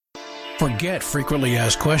Forget frequently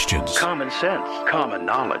asked questions. Common sense, common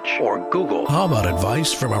knowledge, or Google. How about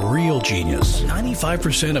advice from a real genius?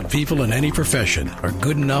 95% of people in any profession are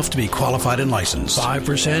good enough to be qualified and licensed.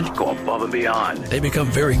 5% go above and beyond. They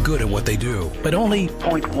become very good at what they do, but only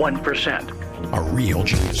 0.1% are real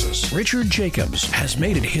geniuses. Richard Jacobs has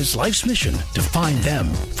made it his life's mission to find them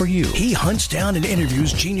for you. He hunts down and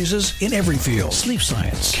interviews geniuses in every field: sleep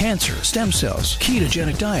science, cancer, stem cells,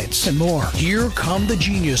 ketogenic diets, and more. Here come the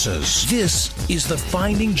geniuses. This is the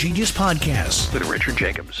Finding Genius Podcast with Richard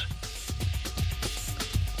Jacobs.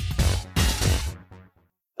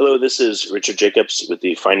 Hello, this is Richard Jacobs with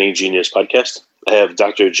the Finding Genius Podcast. I have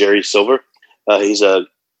Dr. Jerry Silver. He's a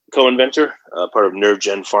co-inventor, part of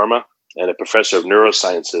NervGen Pharma, and a professor of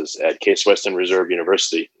neurosciences at Case Western Reserve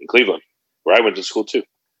University in Cleveland, where I went to school too.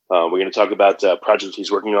 We're going to talk about a project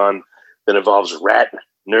he's working on that involves rat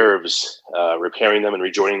nerves, repairing them and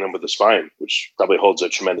rejoining them with the spine, which probably holds a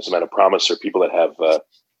tremendous amount of promise for people that have,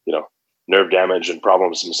 nerve damage and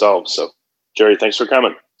problems themselves. So, Jerry, thanks for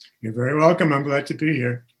coming. You're very welcome. I'm glad to be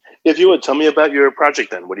here. If you would, tell me about your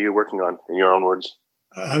project then. What are you working on, in your own words?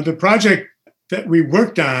 The project that we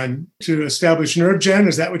worked on to establish NervGen,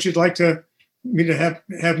 is that what you'd like me to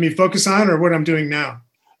have me focus on, or what I'm doing now?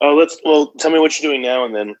 Tell me what you're doing now,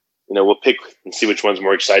 and then we'll pick and see which one's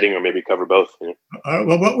more exciting, or maybe cover both.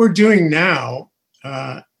 Well, what we're doing now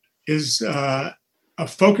is a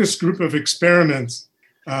focused group of experiments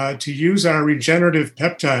to use our regenerative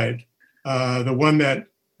peptide, the one that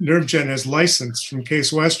NervGen has licensed from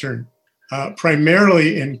Case Western,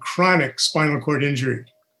 primarily in chronic spinal cord injury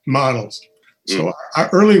models. So our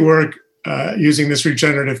early work using this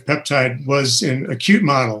regenerative peptide was in acute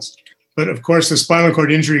models. But of course, the spinal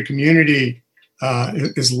cord injury community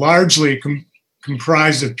is largely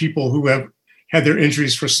comprised of people who have had their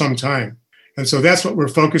injuries for some time. And so that's what we're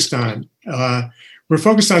focused on. We're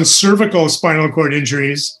focused on cervical spinal cord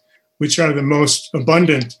injuries, which are the most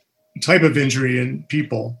abundant type of injury in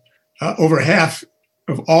people. Over half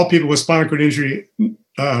of all people with spinal cord injury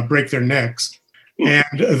break their necks.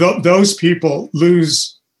 And those people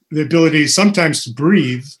lose the ability sometimes to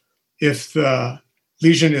breathe if the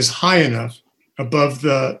lesion is high enough above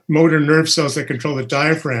the motor nerve cells that control the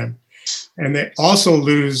diaphragm. And they also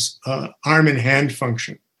lose arm and hand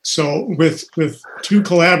function. So with two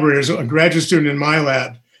collaborators, a graduate student in my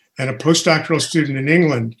lab and a postdoctoral student in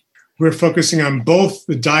England, we're focusing on both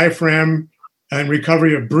the diaphragm and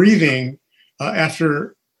recovery of breathing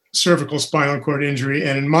after cervical spinal cord injury.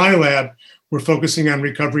 And in my lab, we're focusing on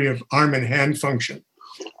recovery of arm and hand function.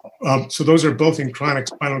 So those are both in chronic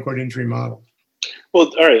spinal cord injury models.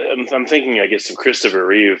 Well, all right. I'm thinking, I guess, of Christopher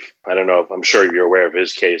Reeve. I don't know. I'm sure you're aware of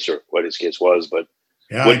his case or what his case was, but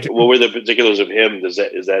yeah, what were the particulars of him? Is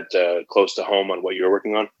that close to home on what you're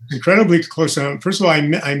working on? Incredibly close to home. First of all,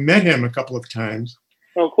 I met him a couple of times.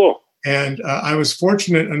 Oh, cool. And I was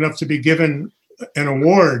fortunate enough to be given an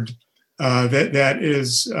award that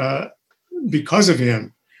is because of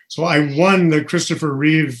him. So I won the Christopher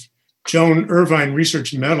Reeve Joan Irvine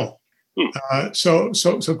Research Medal. So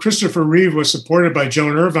Christopher Reeve was supported by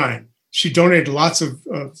Joan Irvine. She donated lots of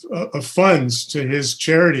funds to his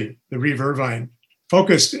charity, the Reeve Irvine,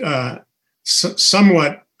 focused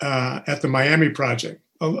somewhat at the Miami Project,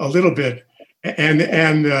 a little bit, and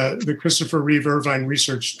the Christopher Reeve Irvine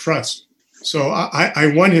Research Trust. So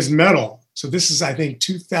I won his medal. So this is, I think,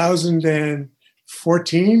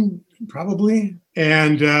 2014, probably,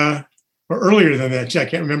 and or earlier than that. I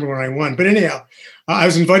can't remember when I won. But anyhow, I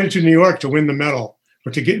was invited to New York to win the medal,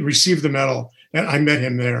 or to receive the medal, and I met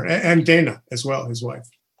him there, and Dana as well, his wife.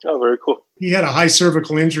 Oh, very cool. He had a high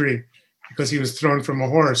cervical injury because he was thrown from a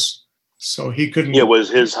horse, so he couldn't. Yeah, was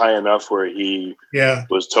his high enough where he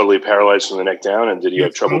was totally paralyzed from the neck down, and did he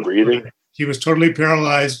have trouble breathing? He was totally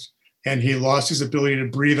paralyzed, and he lost his ability to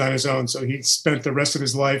breathe on his own, so he spent the rest of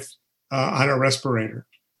his life on a respirator.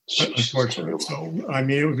 Unfortunately. So, I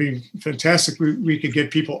mean, it would be fantastic. We could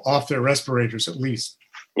get people off their respirators at least.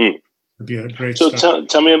 It'd be a great start. So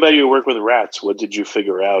tell me about your work with rats. What did you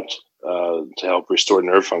figure out to help restore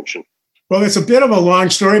nerve function? Well, it's a bit of a long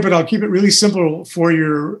story, but I'll keep it really simple for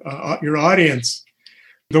your audience.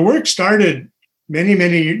 The work started many,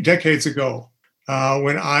 many decades ago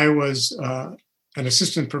when I was an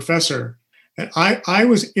assistant professor. And I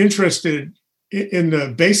was interested in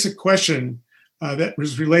the basic question that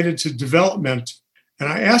was related to development. And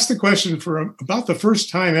I asked the question for about the first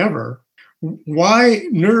time ever, why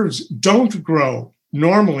nerves don't grow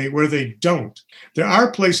normally where they don't. There are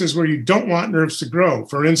places where you don't want nerves to grow.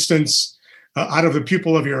 For instance, out of the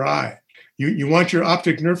pupil of your eye. You want your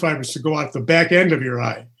optic nerve fibers to go out the back end of your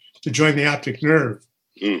eye to join the optic nerve.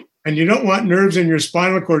 And you don't want nerves in your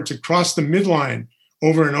spinal cord to cross the midline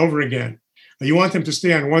over and over again. You want them to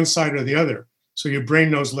stay on one side or the other. So your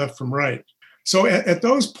brain knows left from right. So at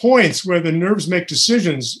those points where the nerves make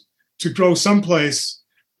decisions to grow someplace,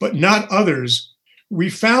 but not others, we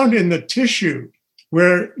found in the tissue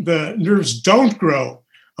where the nerves don't grow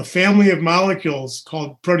a family of molecules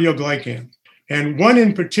called proteoglycan. And one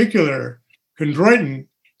in particular, chondroitin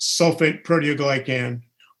sulfate proteoglycan,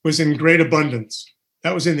 was in great abundance.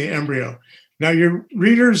 That was in the embryo. Now, your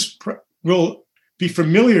readers will be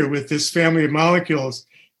familiar with this family of molecules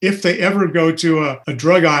if they ever go to a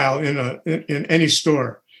drug aisle in any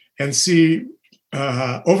store and see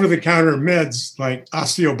over-the-counter meds like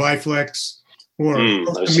osteobiflex or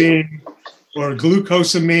glucosamine or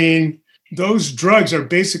glucosamine. Those drugs are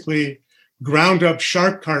basically ground up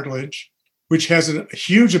shark cartilage, which has a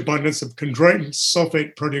huge abundance of chondroitin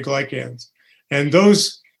sulfate proteoglycans. And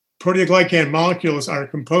those proteoglycan molecules are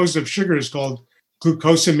composed of sugars called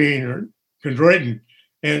glucosamine or chondroitin.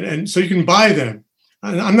 And so you can buy them.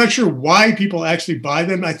 I'm not sure why people actually buy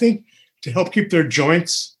them. I think to help keep their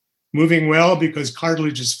joints moving well, because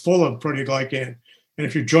cartilage is full of proteoglycan. And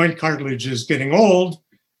if your joint cartilage is getting old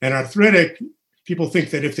and arthritic, people think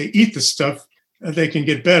that if they eat the stuff, they can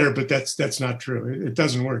get better, but that's not true. It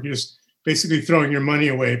doesn't work. You're just basically throwing your money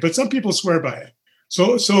away. But some people swear by it.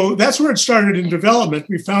 So that's where it started in development.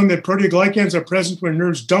 We found that proteoglycans are present where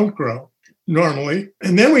nerves don't grow normally.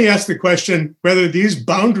 And then we asked the question whether these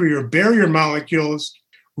boundary or barrier molecules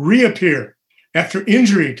reappear after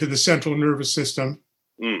injury to the central nervous system,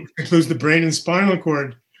 which includes the brain and spinal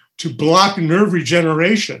cord, to block nerve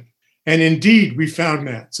regeneration. And indeed, we found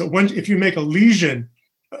that. So if you make a lesion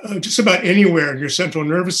just about anywhere in your central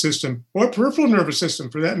nervous system, or peripheral nervous system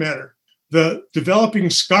for that matter, the developing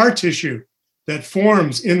scar tissue that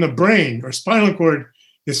forms in the brain or spinal cord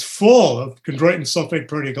is full of chondroitin sulfate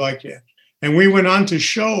proteoglycan. And we went on to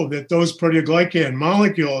show that those proteoglycan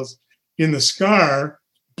molecules in the scar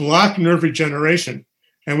block nerve regeneration.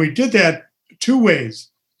 And we did that two ways.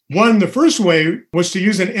 One, the first way was to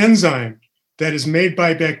use an enzyme that is made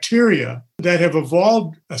by bacteria that have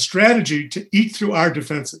evolved a strategy to eat through our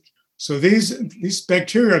defenses. So these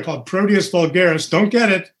bacteria are called Proteus vulgaris. Don't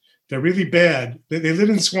get it. They're really bad. They live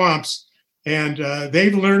in swamps, and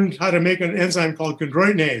they've learned how to make an enzyme called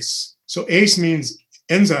chondroitinase. So ACE means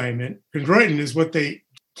enzyme, and chondroitin is what they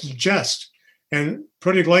digest. And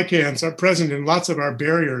proteoglycans are present in lots of our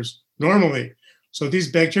barriers normally. So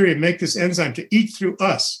these bacteria make this enzyme to eat through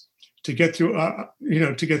us, to get through,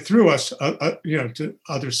 to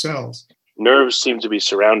other cells. Nerves seem to be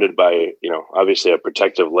surrounded by, obviously a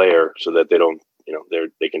protective layer so that they don't,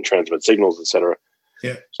 they can transmit signals, etc.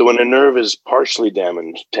 Yeah. So when a nerve is partially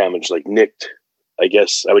damaged, like nicked, I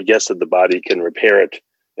would guess that the body can repair it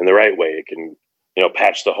in the right way. It can,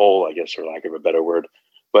 patch the hole, I guess, for lack of a better word.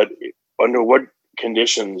 But under what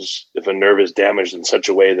conditions, if a nerve is damaged in such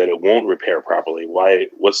a way that it won't repair properly,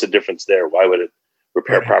 what's the difference there? Why would it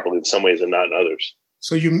repair properly in some ways and not in others?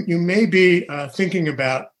 So you may be thinking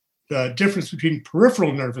about the difference between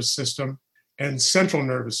peripheral nervous system and central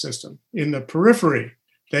nervous system. In the periphery,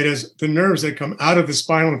 that is the nerves that come out of the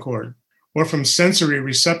spinal cord or from sensory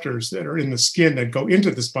receptors that are in the skin that go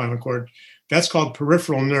into the spinal cord, that's called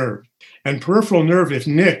peripheral nerve. And peripheral nerve, if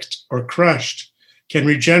nicked or crushed, can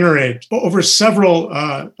regenerate over several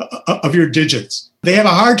of your digits. They have a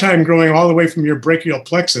hard time growing all the way from your brachial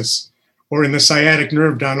plexus or in the sciatic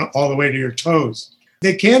nerve down all the way to your toes.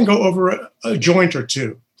 They can go over a joint or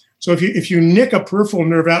two. So if you nick a peripheral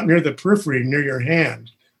nerve out near the periphery, near your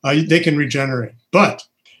hand, they can regenerate. But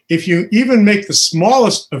if you even make the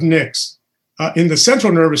smallest of nicks in the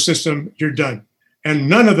central nervous system, you're done. And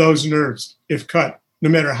none of those nerves, if cut, no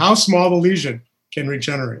matter how small the lesion, can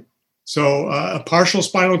regenerate. So a partial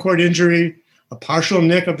spinal cord injury, a partial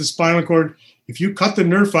nick of the spinal cord, if you cut the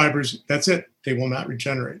nerve fibers, that's it. They will not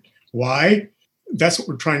regenerate. Why? That's what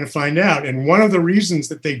we're trying to find out. And one of the reasons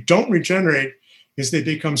that they don't regenerate is they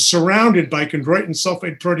become surrounded by chondroitin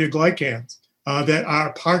sulfate proteoglycans that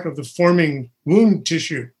are part of the forming wound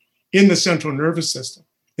tissue in the central nervous system.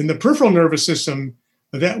 In the peripheral nervous system,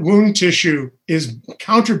 that wound tissue is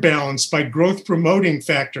counterbalanced by growth-promoting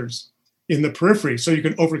factors in the periphery, so you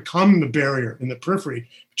can overcome the barrier in the periphery,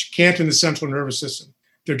 but you can't in the central nervous system.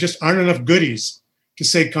 There just aren't enough goodies to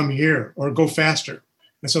say, come here, or go faster.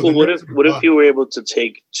 And so what if you were able to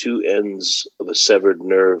take two ends of a severed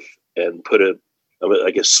nerve and put a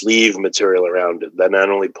sleeve material around it that not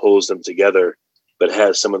only pulls them together, but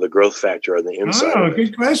has some of the growth factor on the inside? Oh,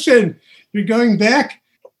 good question. You're going back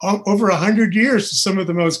over 100 years to some of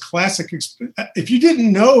the most classic. If you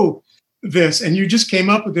didn't know this and you just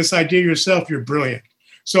came up with this idea yourself, you're brilliant.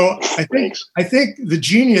 So I think the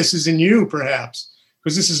genius is in you, perhaps,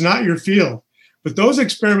 because this is not your field. But those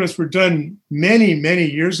experiments were done many, many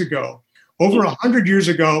years ago, over 100 years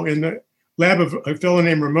ago in the lab of a fellow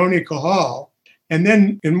named Ramon y Cajal. And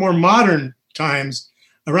then in more modern times,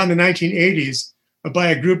 around the 1980s, by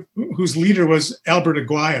a group whose leader was Albert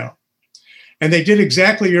Aguayo. And they did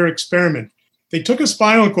exactly your experiment. They took a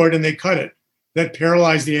spinal cord and they cut it. That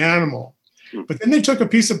paralyzed the animal. But then they took a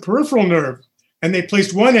piece of peripheral nerve and they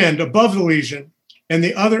placed one end above the lesion and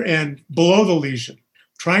the other end below the lesion,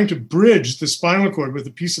 trying to bridge the spinal cord with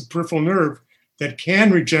a piece of peripheral nerve that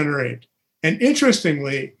can regenerate. And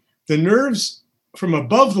interestingly, the nerves from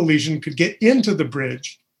above the lesion could get into the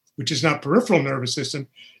bridge, which is not peripheral nervous system,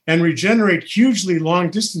 and regenerate hugely long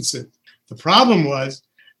distances. The problem was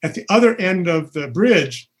at the other end of the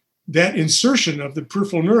bridge, that insertion of the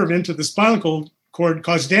peripheral nerve into the spinal cord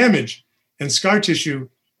caused damage and scar tissue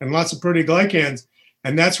and lots of proteoglycans,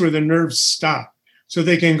 and that's where the nerves stop. So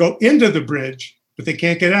they can go into the bridge, but they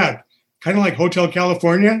can't get out. Kind of like Hotel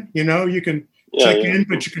California, you can check in,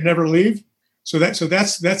 but you can never leave. So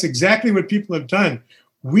that's exactly what people have done.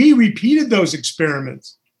 We repeated those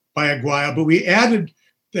experiments by Aguayo, but we added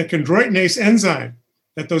the chondroitinase enzyme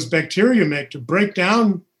that those bacteria make to break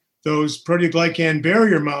down those proteoglycan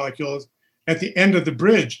barrier molecules at the end of the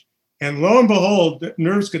bridge. And lo and behold, the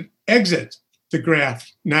nerves could exit the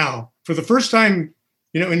graft now for the first time,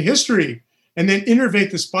 in history, and then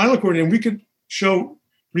innervate the spinal cord, and we could show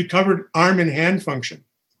recovered arm and hand function.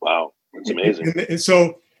 Wow, that's amazing.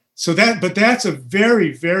 But that's a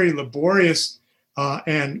very, very laborious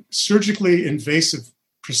and surgically invasive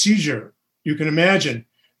procedure. You can imagine,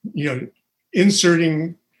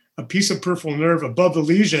 inserting a piece of peripheral nerve above the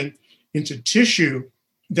lesion into tissue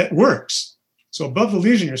that works. So above the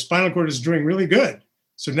lesion, your spinal cord is doing really good.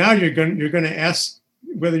 So now you're going to ask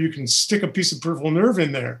whether you can stick a piece of peripheral nerve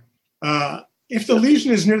in there. If the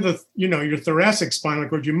lesion is near your thoracic spinal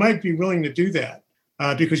cord, you might be willing to do that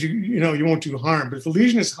because you won't do harm. But if the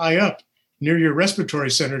lesion is high up near your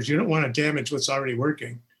respiratory centers, you don't want to damage what's already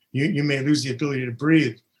working. You may lose the ability to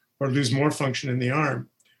breathe or lose more function in the arm.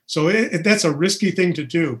 So that's a risky thing to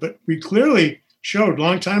do. But we clearly showed a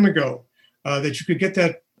long time ago that you could get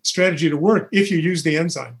that strategy to work if you use the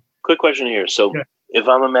enzyme. Quick question here. So if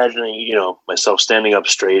I'm imagining, myself standing up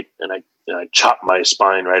straight and I chop my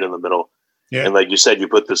spine right in the middle, and like you said, you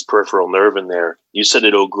put this peripheral nerve in there, you said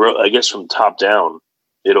it'll grow, I guess from top down,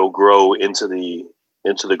 it'll grow into the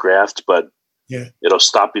graft, but it'll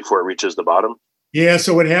stop before it reaches the bottom? Yeah,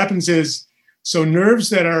 so what happens is, nerves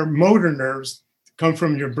that are motor nerves come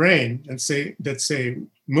from your brain and say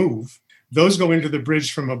move, those go into the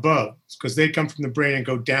bridge from above because they come from the brain and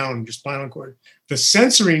go down your spinal cord. The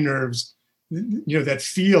sensory nerves, that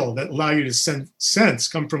feel, that allow you to sense,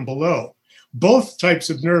 come from below. Both types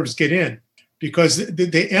of nerves get in because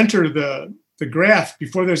they enter the graft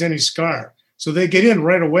before there's any scar. So they get in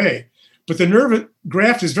right away. But the nerve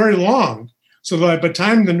graft is very long. So by the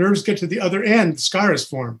time the nerves get to the other end, the scar is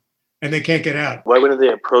formed and they can't get out. Why wouldn't they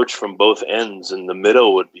approach from both ends and the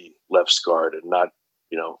middle would be left scarred and not,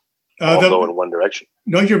 all go in one direction?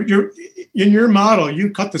 No, you're in your model, you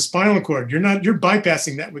cut the spinal cord. You're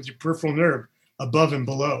bypassing that with your peripheral nerve above and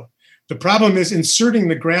below. The problem is inserting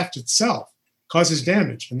the graft itself causes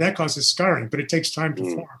damage and that causes scarring, but it takes time to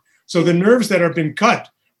form. So the nerves that have been cut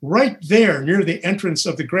right there near the entrance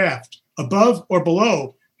of the graft, above or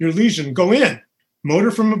below your lesion, go in, motor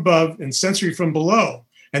from above and sensory from below.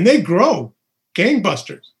 And they grow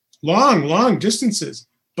gangbusters, long distances.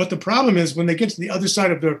 But the problem is when they get to the other side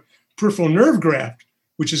of the peripheral nerve graft,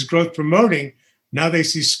 which is growth promoting, now they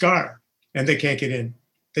see scar and they can't get in.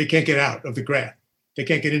 They can't get out of the graft. They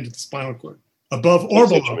can't get into the spinal cord, above or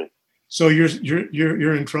below. So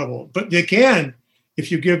you're in trouble. But they can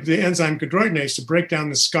if you give the enzyme chondroitinase to break down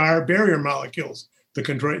the scar barrier molecules, the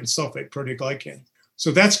chondroitin sulfate proteoglycan.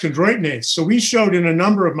 So that's chondroitinase. So we showed in a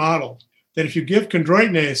number of models that if you give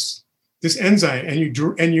chondroitinase, this enzyme,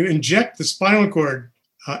 and you inject the spinal cord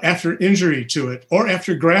after injury to it or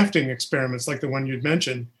after grafting experiments like the one you'd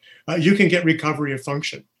mentioned, you can get recovery of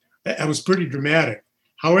function. That was pretty dramatic.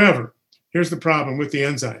 However, here's the problem with the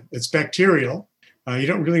enzyme. It's bacterial. You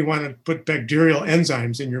don't really want to put bacterial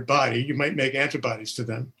enzymes in your body. You might make antibodies to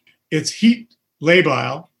them. It's heat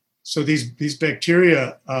labile. So these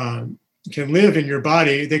bacteria can live in your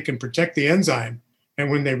body. They can protect the enzyme. And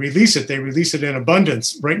when they release it in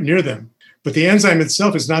abundance right near them. But the enzyme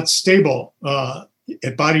itself is not stable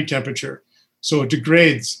at body temperature. So it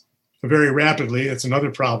degrades very rapidly. That's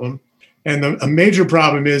another problem. And a major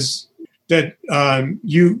problem is that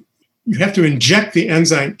you have to inject the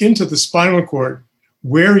enzyme into the spinal cord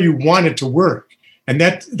where you want it to work. And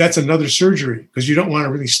that's another surgery because you don't want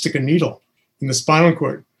to really stick a needle in the spinal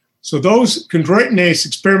cord. So those chondroitinase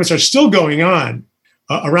experiments are still going on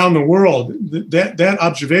around the world. That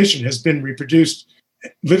observation has been reproduced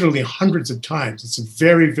literally hundreds of times. It's a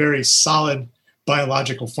very, very solid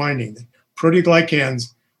biological finding that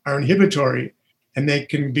proteoglycans are inhibitory and they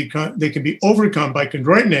can be overcome by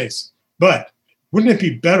chondroitinase. But wouldn't it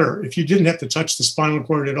be better if you didn't have to touch the spinal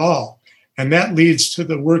cord at all? And that leads to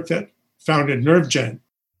the work that founded NerveGen.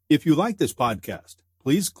 If you like this podcast,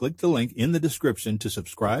 please click the link in the description to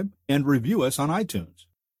subscribe and review us on iTunes.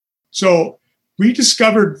 So we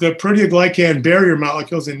discovered the proteoglycan barrier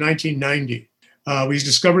molecules in 1990. We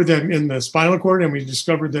discovered them in the spinal cord and we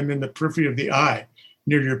discovered them in the periphery of the eye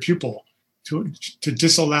near your pupil to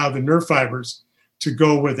disallow the nerve fibers to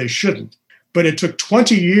go where they shouldn't. But it took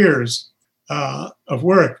 20 years of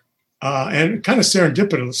work and kind of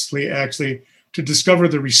serendipitously, actually, to discover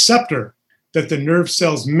the receptor that the nerve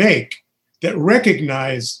cells make that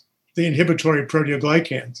recognize the inhibitory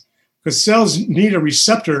proteoglycans. Because cells need a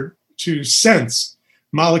receptor to sense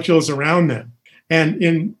molecules around them. And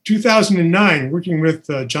in 2009, working with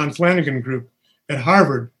the John Flanagan group at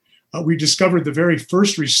Harvard, we discovered the very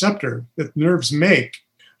first receptor that nerves make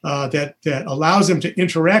that allows them to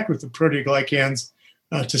interact with the proteoglycans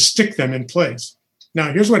to stick them in place.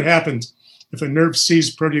 Now, here's what happens if a nerve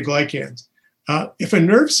sees proteoglycans. If a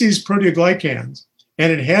nerve sees proteoglycans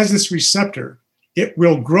and it has this receptor, it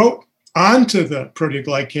will grow onto the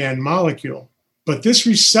proteoglycan molecule. But this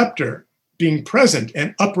receptor being present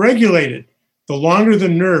and upregulated, the longer the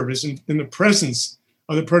nerve is in the presence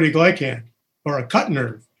of the proteoglycan, or a cut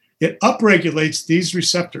nerve, it upregulates these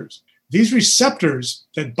receptors. These receptors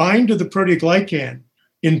that bind to the proteoglycan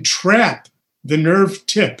entrap the nerve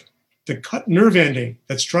tip, the cut nerve ending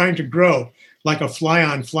that's trying to grow like a fly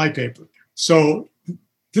on flypaper. So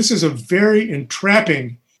this is a very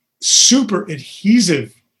entrapping, super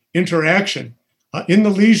adhesive interaction in the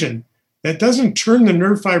lesion that doesn't turn the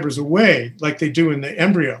nerve fibers away like they do in the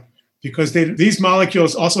embryo, because these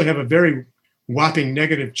molecules also have a very whopping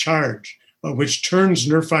negative charge, which turns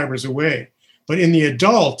nerve fibers away. But in the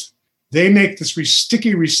adult, they make this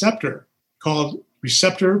sticky receptor called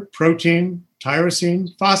receptor protein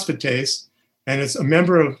tyrosine phosphatase, and it's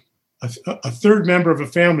a third member of a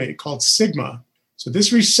family called sigma. So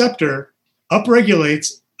this receptor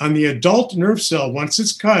upregulates on the adult nerve cell once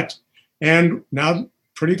it's cut, and now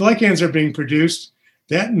proteoglycans are being produced.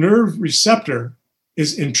 That nerve receptor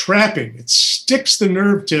is entrapping. It sticks the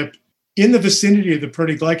nerve tip in the vicinity of the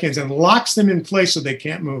proteoglycans and locks them in place so they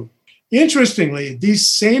can't move. Interestingly, these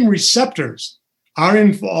same receptors are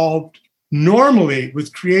involved normally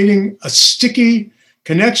with creating a sticky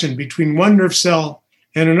connection between one nerve cell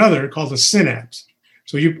and another called a synapse.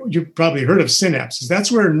 So you've probably heard of synapses.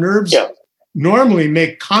 That's where nerves normally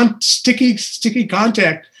make sticky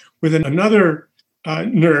contact with another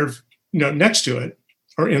nerve next to it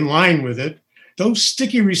or in line with it. Those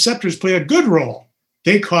sticky receptors play a good role.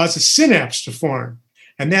 They cause a synapse to form.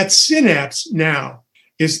 And that synapse now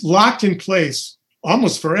is locked in place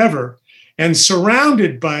almost forever and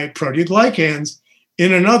surrounded by proteoglycans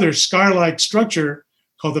in another scar-like structure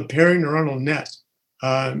called the perineuronal net.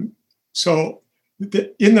 So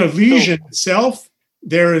in the lesion itself,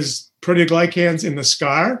 there is proteoglycans in the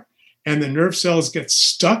scar, and the nerve cells get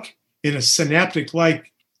stuck in a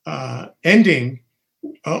synaptic-like ending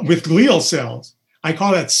with glial cells. I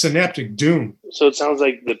call that synaptic doom. So it sounds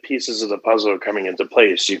like the pieces of the puzzle are coming into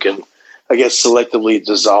place. You can, I guess, selectively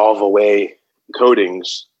dissolve away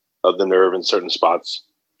coatings of the nerve in certain spots.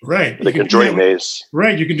 Right. The chondroitinase.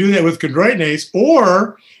 Right. You can do that with chondroitinase,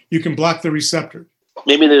 or you can block the receptor.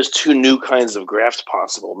 Maybe there's two new kinds of graft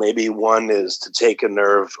possible. Maybe one is to take a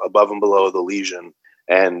nerve above and below the lesion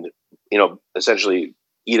and, essentially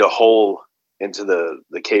eat a hole into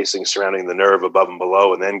the casing surrounding the nerve above and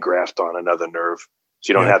below and then graft on another nerve.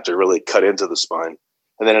 So you don't have to really cut into the spine.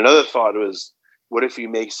 And then another thought was, what if you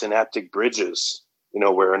make synaptic bridges,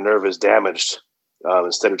 where a nerve is damaged,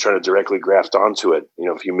 instead of trying to directly graft onto it?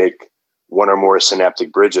 If you make one or more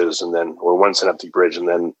synaptic bridges or one synaptic bridge and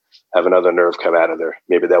then have another nerve come out of there,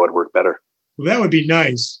 maybe that would work better. Well, that would be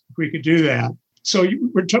nice if we could do that. So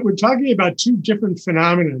we're talking about two different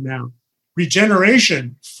phenomena now.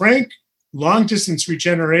 Regeneration, frank long-distance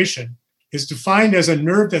regeneration, is defined as a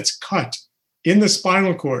nerve that's cut in the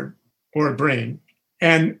spinal cord or brain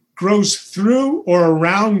and grows through or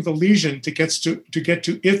around the lesion to get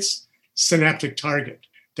to its synaptic target.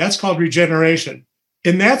 That's called regeneration.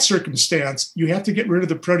 In that circumstance, you have to get rid of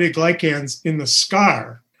the proteoglycans in the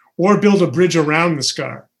scar or build a bridge around the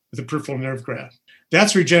scar with a peripheral nerve graft.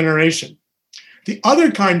 That's regeneration. The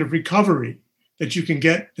other kind of recovery that you can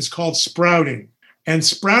get is called sprouting. And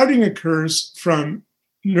sprouting occurs from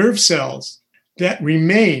nerve cells that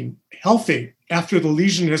remain healthy after the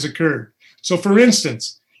lesion has occurred. So for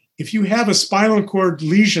instance, if you have a spinal cord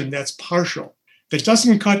lesion that's partial, that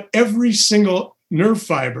doesn't cut every single nerve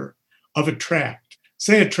fiber of a tract,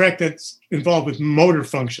 say a tract that's involved with motor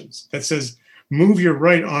functions, that says, move your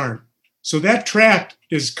right arm. So that tract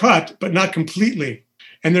is cut, but not completely.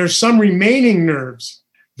 And there are some remaining nerves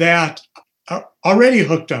that are already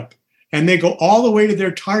hooked up, and they go all the way to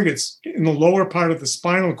their targets in the lower part of the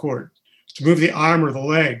spinal cord to move the arm or the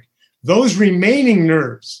leg. Those remaining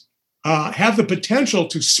nerves have the potential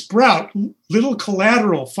to sprout little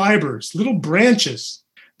collateral fibers, little branches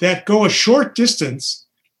that go a short distance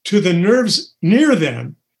to the nerves near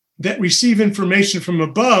them that receive information from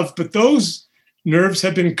above, but those nerves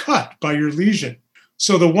have been cut by your lesion.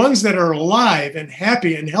 So the ones that are alive and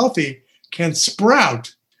happy and healthy can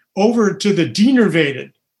sprout over to the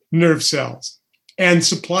denervated nerve cells and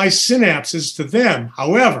supply synapses to them.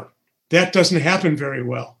 However, that doesn't happen very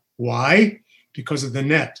well. Why? Because of the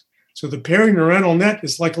net. So the perineuronal net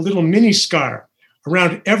is like a little mini scar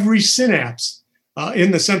around every synapse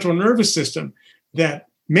in the central nervous system that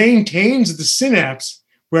maintains the synapse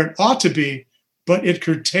where it ought to be, but it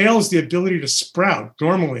curtails the ability to sprout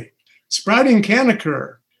normally. Sprouting can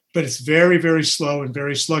occur, but it's very, very slow and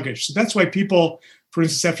very sluggish. So that's why people, for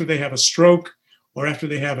instance, after they have a stroke or after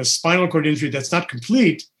they have a spinal cord injury that's not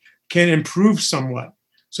complete, can improve somewhat.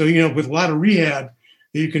 So, with a lot of rehab,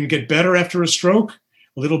 you can get better after a stroke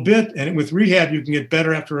a little bit. And with rehab, you can get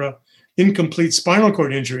better after an incomplete spinal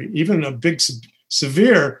cord injury, even a big,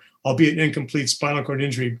 severe, albeit incomplete spinal cord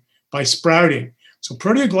injury by sprouting. So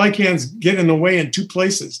proteoglycans get in the way in two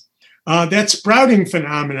places. That sprouting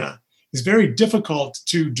phenomena is very difficult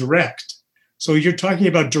to direct. So you're talking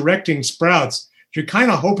about directing sprouts. You're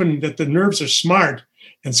kind of hoping that the nerves are smart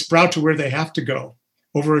and sprout to where they have to go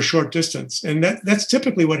over a short distance. And that's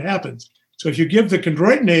typically what happens. So if you give the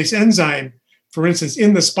chondroitinase enzyme, for instance,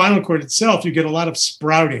 in the spinal cord itself, you get a lot of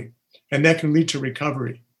sprouting, and that can lead to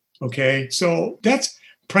recovery. Okay, so that's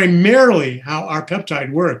primarily how our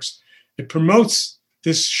peptide works. It promotes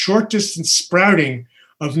this short distance sprouting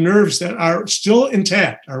of nerves that are still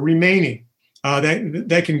intact, are remaining,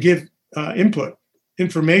 that can give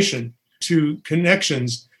information to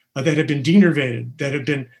connections that have been denervated,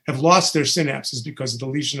 that have lost their synapses because of the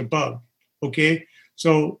lesion above. Okay,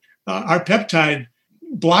 so our peptide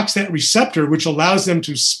blocks that receptor, which allows them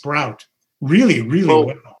to sprout really, really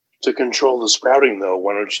well. To control the sprouting, though,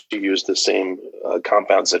 why don't you use the same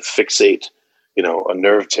compounds that fixate, a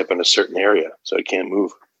nerve tip in a certain area so it can't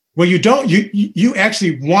move? Well, you don't. You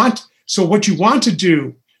actually want. So what you want to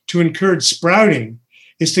do to encourage sprouting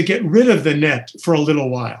is to get rid of the net for a little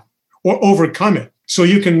while or overcome it. So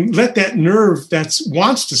you can let that nerve that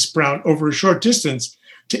wants to sprout over a short distance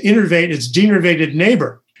to innervate its denervated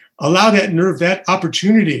neighbor. Allow that nerve that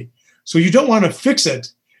opportunity. So you don't want to fix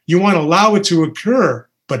it. You want to allow it to occur.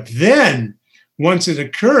 But then once it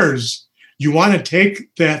occurs, you want to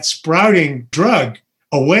take that sprouting drug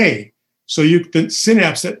away. So the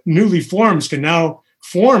synapse that newly forms can now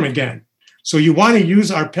form again. So you want to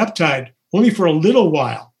use our peptide only for a little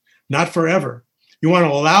while, not forever. You want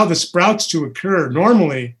to allow the sprouts to occur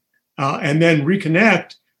normally and then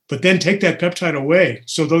reconnect, but then take that peptide away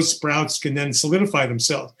so those sprouts can then solidify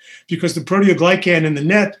themselves. Because the proteoglycan in the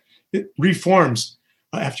net, it reforms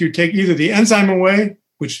after you take either the enzyme away,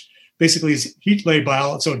 which basically is heat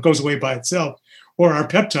labile, so it goes away by itself, or our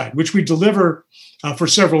peptide, which we deliver for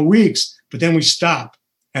several weeks, but then we stop,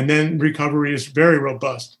 and then recovery is very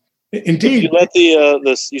robust. Indeed, you let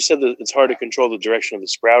you said that it's hard to control the direction of the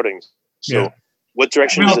sprouting. So, what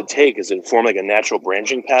direction does it take? Is it form like a natural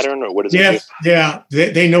branching pattern, or what does it do? Yeah,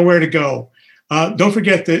 they know where to go. Don't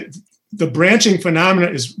forget that the branching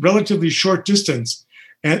phenomena is relatively short distance,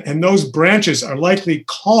 and those branches are likely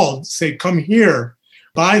called, say, come here,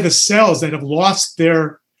 by the cells that have lost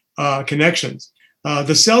their connections.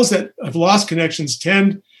 The cells that have lost connections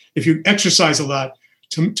tend, if you exercise a lot,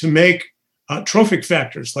 to make trophic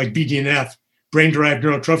factors like BDNF, brain-derived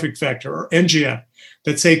neurotrophic factor, or NGF,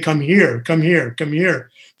 that say, come here, come here, come here.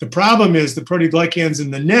 The problem is the proteoglycans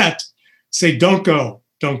in the net say, don't go,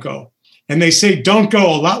 don't go. And they say, don't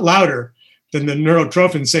go a lot louder than the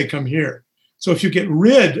neurotrophins say, come here. So if you get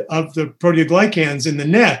rid of the proteoglycans in the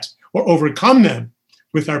net or overcome them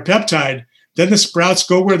with our peptide, then the sprouts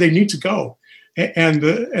go where they need to go. And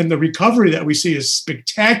the recovery that we see is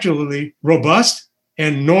spectacularly robust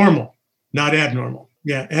and normal, not abnormal.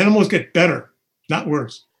 Yeah, animals get better, not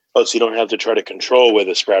worse. Oh, so you don't have to try to control where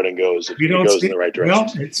the sprouting goes. It goes in the right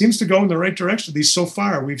direction. Well, it seems to go in the right direction. These so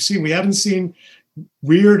far we haven't seen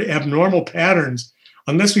weird abnormal patterns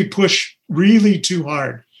unless we push really too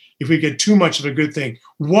hard. If we get too much of a good thing.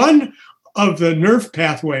 One of the nerve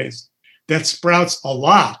pathways that sprouts a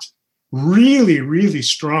lot, really, really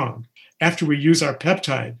strong after we use our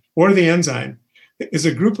peptide or the enzyme, is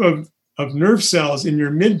a group of nerve cells in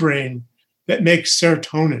your midbrain that make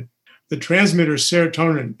serotonin. The transmitter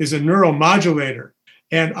serotonin is a neuromodulator,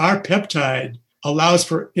 and our peptide allows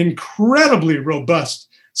for incredibly robust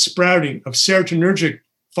sprouting of serotonergic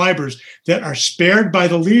fibers that are spared by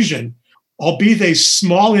the lesion, albeit they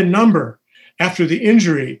small in number. After the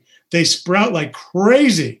injury, they sprout like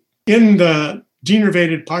crazy in the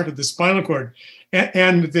denervated part of the spinal cord.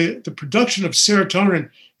 And the production of serotonin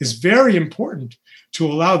is very important to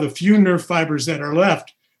allow the few nerve fibers that are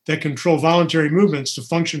left that control voluntary movements to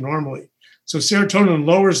function normally. So serotonin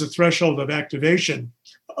lowers the threshold of activation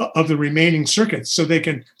of the remaining circuits. So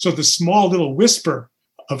the small little whisper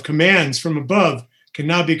of commands from above can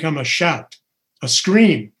now become a shout, a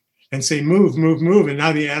scream, and say, move, move, move. And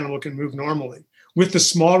now the animal can move normally with the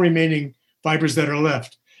small remaining fibers that are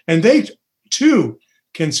left. And they too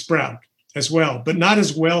can sprout as well, but not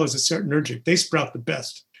as well as a serotonergic. They sprout the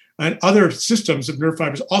best. And other systems of nerve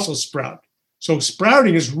fibers also sprout. So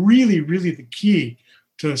sprouting is really, really the key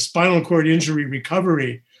to spinal cord injury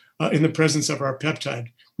recovery in the presence of our peptide.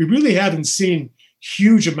 We really haven't seen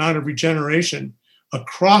huge amount of regeneration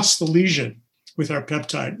across the lesion with our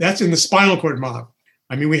peptide. That's in the spinal cord model.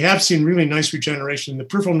 I mean, we have seen really nice regeneration in the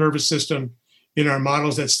peripheral nervous system in our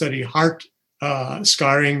models that study heart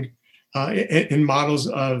scarring, in models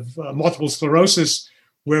of multiple sclerosis,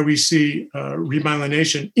 where we see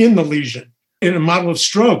remyelination in the lesion. In a model of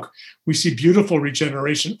stroke, we see beautiful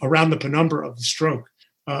regeneration around the penumbra of the stroke.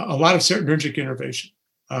 A lot of serotonergic innervation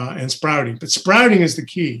and sprouting. But sprouting is the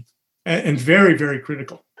key and very, very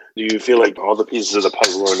critical. Do you feel like all the pieces of the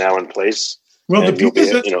puzzle are now in place? Well, and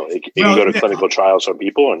it can go to clinical trials for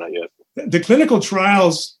people or not yet? The clinical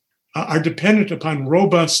trials are dependent upon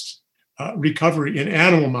robust recovery in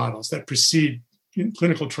animal models that precede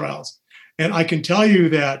clinical trials. And I can tell you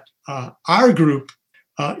that our group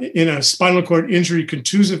in a spinal cord injury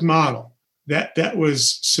contusive model that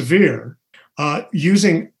was severe,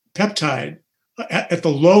 using peptide at the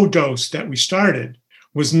low dose that we started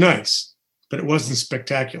was nice, but it wasn't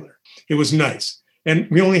spectacular. It was nice. And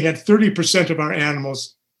we only had 30% of our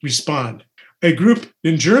animals respond. A group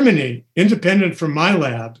in Germany, independent from my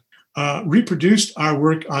lab, reproduced our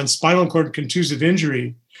work on spinal cord contusive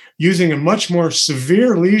injury using a much more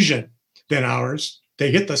severe lesion than ours.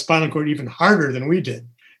 They hit the spinal cord even harder than we did.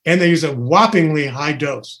 And they used a whoppingly high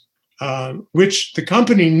dose, which the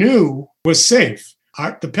company knew was safe.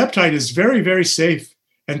 The peptide is very, very safe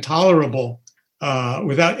and tolerable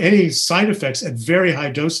without any side effects at very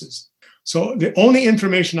high doses. So the only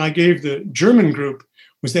information I gave the German group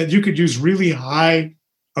was that you could use really high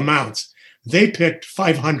amounts. They picked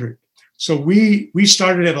 500. So we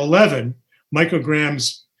started at 11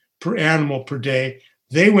 micrograms per animal per day.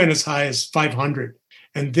 They went as high as 500.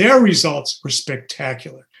 And their results were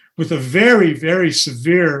spectacular. With a very, very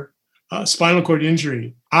severe spinal cord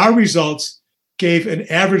injury, our results gave an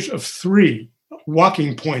average of 3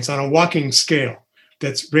 walking points on a walking scale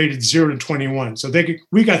that's rated 0 to 21. So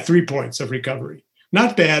we got 3 points of recovery.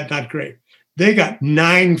 Not bad, not great. They got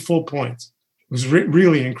 9 full points. It was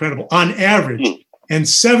really incredible on average. And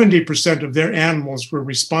 70% of their animals were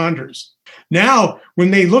responders. Now,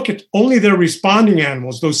 when they look at only their responding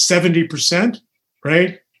animals, those 70%,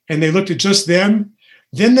 right? And they looked at just them,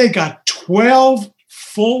 then they got 12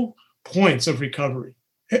 full points of recovery.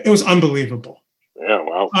 It was unbelievable. Yeah,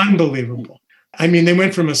 wow. Unbelievable. I mean, they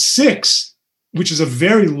went from a 6, which is a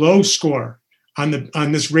very low score on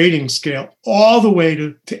this rating scale, all the way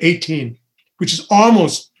to 18, which is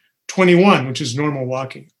almost 21, which is normal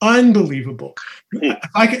walking. Unbelievable.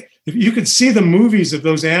 If you could see the movies of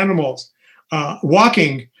those animals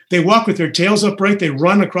walking, they walk with their tails upright, they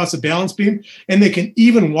run across a balance beam, and they can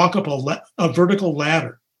even walk up a vertical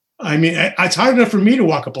ladder. I mean, it's hard enough for me to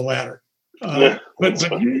walk up a ladder. But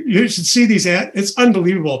you should see these. It's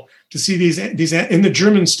unbelievable to see these in the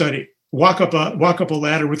German study walk up a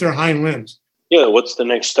ladder with their hind limbs. Yeah. What's the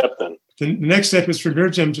next step then? The next step is for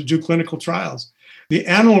NERVGEM to do clinical trials. The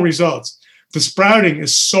animal results, the sprouting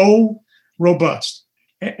is so robust,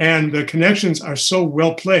 and the connections are so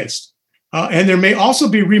well placed, and there may also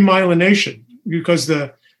be remyelination because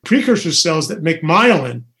the precursor cells that make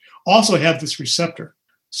myelin also have this receptor.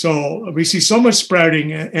 So we see so much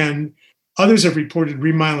sprouting, and others have reported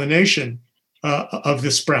remyelination of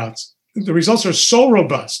the sprouts. the results are so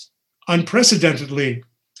robust, unprecedentedly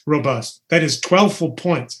robust. That is 12 full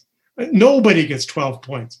points. Nobody gets 12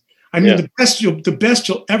 points. I mean, the best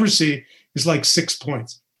you'll ever see is like 6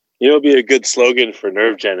 points. You know, it'd be a good slogan for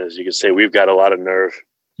NerveGen is you could say, we've got a lot of nerve.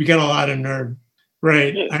 You get a lot of nerve,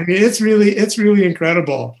 right? Yeah. I mean, it's really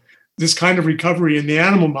incredible. This kind of recovery in the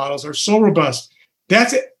animal models are so robust.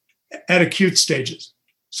 That's at acute stages.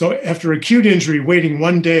 So after acute injury, waiting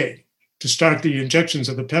 1 day to start the injections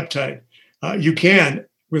of the peptide, you can,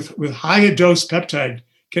 with high dose peptide,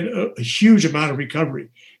 get a huge amount of recovery.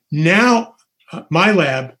 Now, my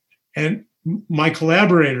lab and my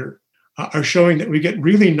collaborator are showing that we get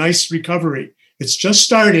really nice recovery. It's just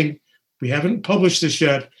starting. We haven't published this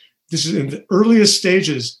yet. This is in the earliest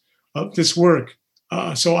stages of this work.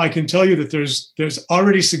 So I can tell you that there's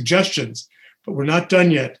already suggestions, but we're not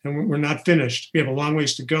done yet, and we're not finished. We have a long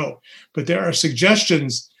ways to go. But there are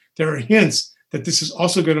suggestions, there are hints that this is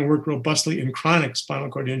also going to work robustly in chronic spinal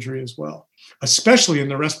cord injury as well, especially in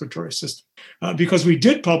the respiratory system. Because we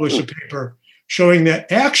did publish a paper showing that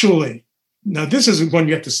actually, now this isn't one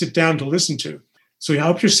you have to sit down to listen to. So I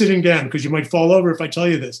hope you're sitting down because you might fall over if I tell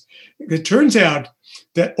you this. It turns out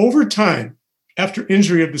that over time, after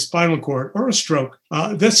injury of the spinal cord or a stroke,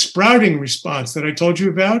 that sprouting response that I told you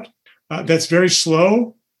about, that's very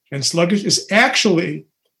slow and sluggish, is actually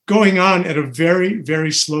going on at a very,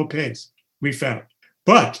 very slow pace, we found.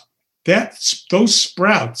 But those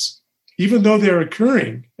sprouts, even though they're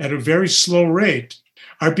occurring at a very slow rate,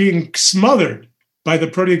 are being smothered by the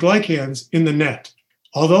proteoglycans in the net.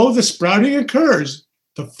 Although the sprouting occurs,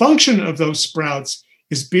 the function of those sprouts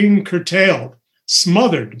is being curtailed,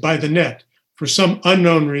 smothered by the net for some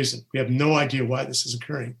unknown reason. We have no idea why this is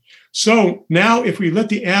occurring. So now if we let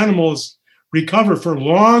the animals recover for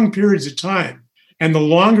long periods of time, and the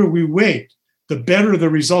longer we wait, the better the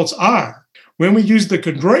results are. When we use the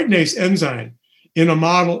chondroitinase enzyme in a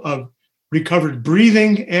model of recovered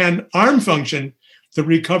breathing and arm function, the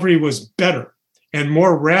recovery was better and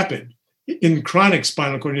more rapid in chronic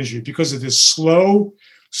spinal cord injury because of this slow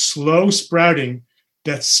sprouting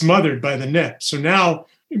that's smothered by the net. So now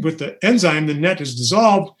with the enzyme, the net is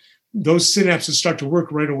dissolved, those synapses start to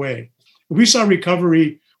work right away. We saw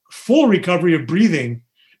full recovery of breathing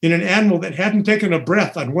in an animal that hadn't taken a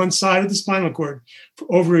breath on one side of the spinal cord for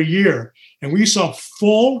over a year. And we saw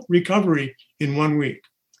full recovery in 1 week.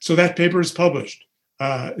 So that paper is published.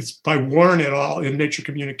 It's by Warren et al. In Nature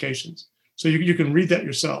Communications. So you can read that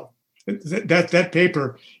yourself. That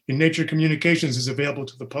paper in Nature Communications is available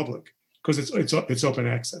to the public because it's open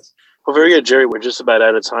access. Well, very good, Jerry. We're just about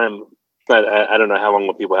out of time. I don't know how long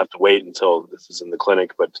will people have to wait until this is in the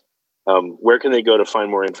clinic, but where can they go to find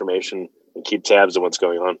more information and keep tabs on what's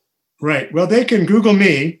going on? Right. Well, they can Google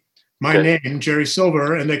me, my name, Jerry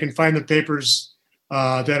Silver, and they can find the papers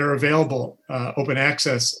that are available, open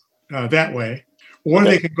access that way. Or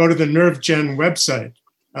they can go to the NerveGen website.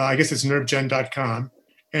 I guess it's nervegen.com.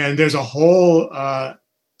 And there's a whole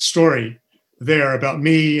story there about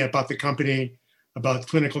me, about the company, about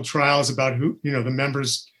clinical trials, about who, the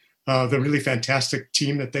members, the really fantastic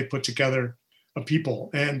team that they put together of people.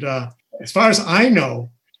 And as far as I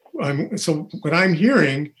know, so what I'm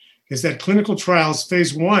hearing is that clinical trials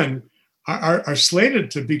phase 1 are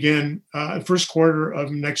slated to begin first quarter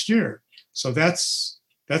of next year. So that's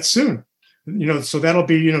soon. So that'll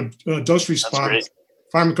be, dose response,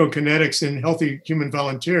 pharmacokinetics in healthy human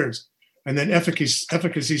volunteers, and then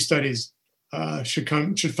efficacy studies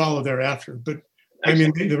should follow thereafter. But I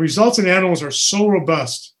mean, the results in animals are so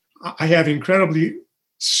robust. I have incredibly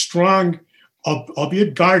strong,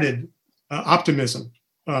 albeit guarded, optimism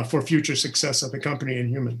for future success of the company in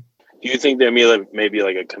human. Do you think there may be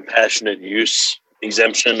like a compassionate use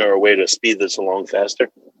exemption or a way to speed this along faster?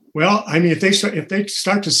 Well, I mean, if they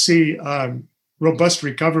start to see robust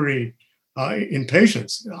recovery in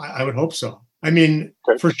patients, I would hope so. I mean,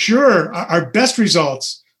 for sure, our best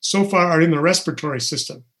results so far are in the respiratory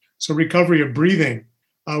system. So recovery of breathing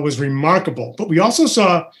was remarkable. But we also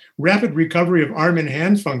saw rapid recovery of arm and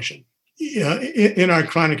hand function in our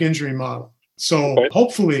chronic injury model. So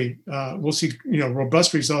hopefully we'll see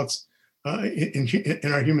robust results in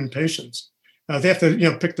our human patients. They have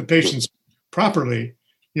to pick the patients properly.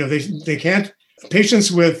 They can't,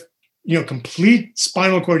 patients with complete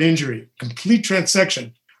spinal cord injury, complete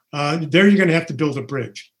transection, there you're going to have to build a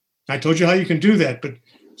bridge. I told you how you can do that, but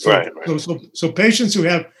so patients who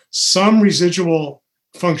have some residual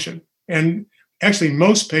function, and actually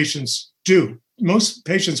most patients do. Most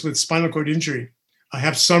patients with spinal cord injury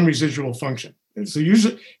have some residual function. So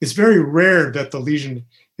usually it's very rare that the lesion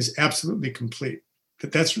is absolutely complete.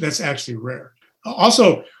 That's actually rare.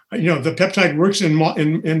 Also, the peptide works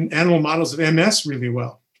in animal models of MS really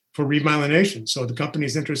well for remyelination. So the company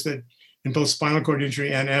is interested in both spinal cord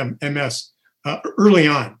injury and MS early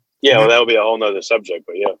on. Yeah, well, that would be a whole nother subject,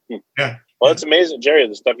 but yeah. Yeah. Well, it's amazing, Jerry.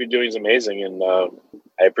 The stuff you're doing is amazing, and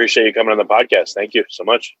I appreciate you coming on the podcast. Thank you so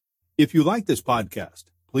much. If you like this podcast,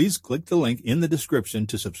 please click the link in the description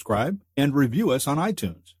to subscribe and review us on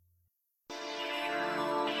iTunes.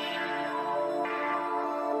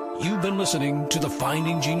 You've been listening to the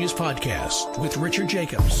Finding Genius podcast with Richard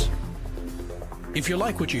Jacobs. If you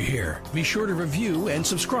like what you hear, be sure to review and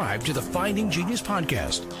subscribe to the Finding Genius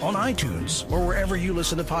podcast on iTunes or wherever you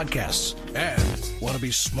listen to podcasts. And want to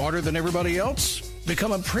be smarter than everybody else?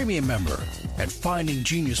 Become a premium member at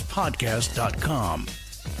findinggeniuspodcast.com.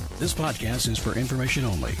 This podcast is for information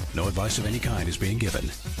only. No advice of any kind is being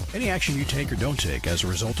given. Any action you take or don't take as a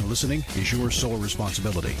result of listening is your sole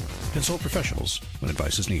responsibility. Consult professionals when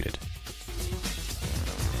advice is needed.